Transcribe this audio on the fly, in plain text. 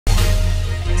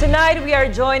Tonight, we are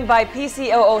joined by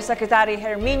PCOO Secretary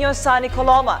Herminio Sonny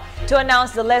Coloma to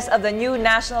announce the list of the new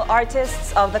national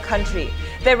artists of the country.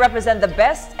 They represent the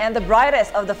best and the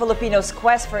brightest of the Filipinos'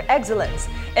 quest for excellence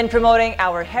in promoting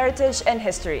our heritage and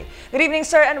history. Good evening,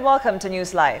 sir, and welcome to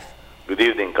NewsLife. Good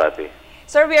evening, Kathy.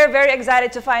 Sir, we are very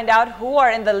excited to find out who are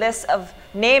in the list of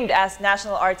named as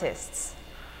national artists.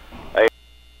 I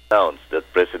announced that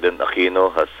President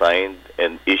Aquino has signed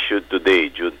and issued today,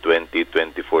 June 20,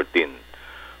 2014,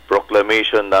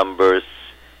 Proclamation numbers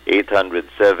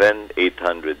 807,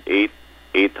 808,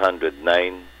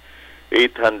 809,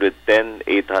 810,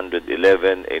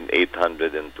 811, and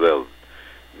 812,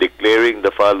 declaring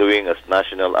the following as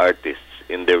national artists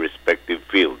in their respective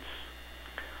fields: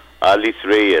 Alice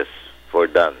Reyes for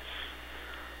dance,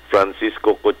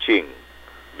 Francisco Coching,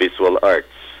 visual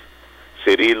arts,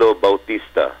 Cirilo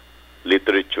Bautista,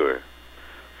 literature,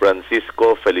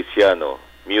 Francisco Feliciano,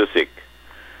 music,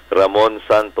 Ramon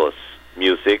Santos,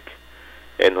 music,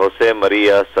 and Jose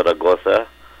Maria Zaragoza,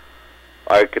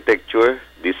 architecture,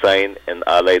 design, and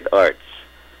allied arts.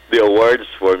 The awards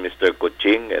for Mr.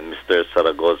 Coching and Mr.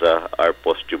 Zaragoza are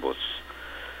posthumous.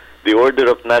 The Order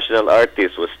of National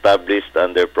Artists was established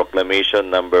under Proclamation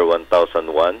number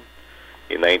 1001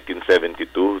 in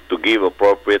 1972 to give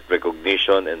appropriate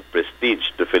recognition and prestige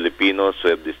to Filipinos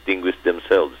who have distinguished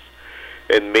themselves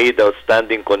and made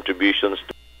outstanding contributions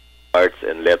to arts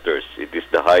and letters. It is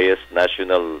the highest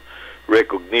national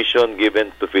recognition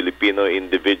given to Filipino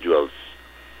individuals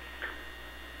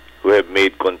who have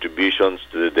made contributions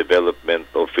to the development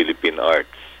of Philippine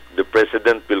arts. The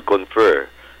President will confer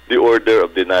the Order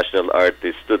of the National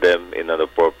Artists to them in an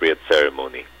appropriate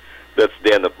ceremony. That's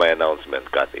the end of my announcement,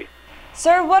 Kathy.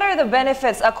 Sir, what are the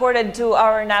benefits accorded to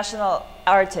our national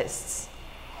artists?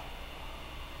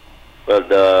 Well,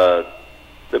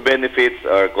 the benefits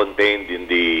are contained in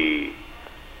the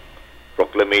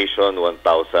Proclamation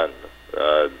 1000.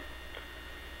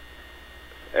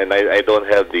 And I don't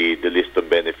have the list of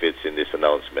benefits in this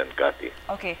announcement, Kathy.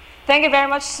 Okay. Thank you very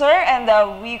much, sir.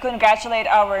 And we congratulate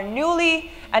our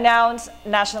newly announced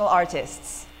national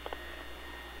artists.